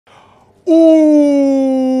Ooh!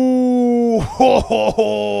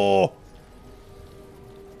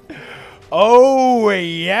 Oh,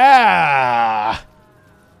 yeah!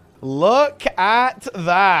 Look at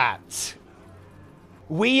that.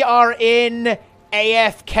 We are in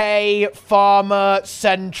AFK Farmer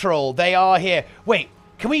Central. They are here. Wait,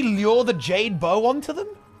 can we lure the Jade Bow onto them?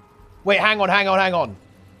 Wait, hang on.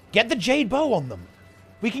 Get the Jade Bow on them.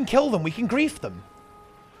 We can kill them. We can grief them.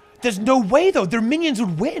 There's no way, though. Their minions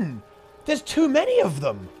would win. There's too many of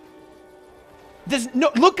them. There's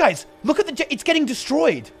no... Look, guys. Look at the... It's getting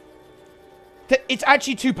destroyed. It's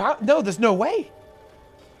actually too powerful. No, there's no way.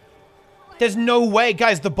 There's no way.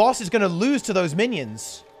 Guys, the boss is going to lose to those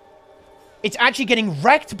minions. It's actually getting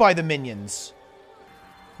wrecked by the minions.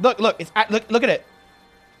 Look. Look at it.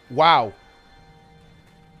 Wow.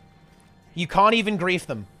 You can't even grief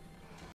them.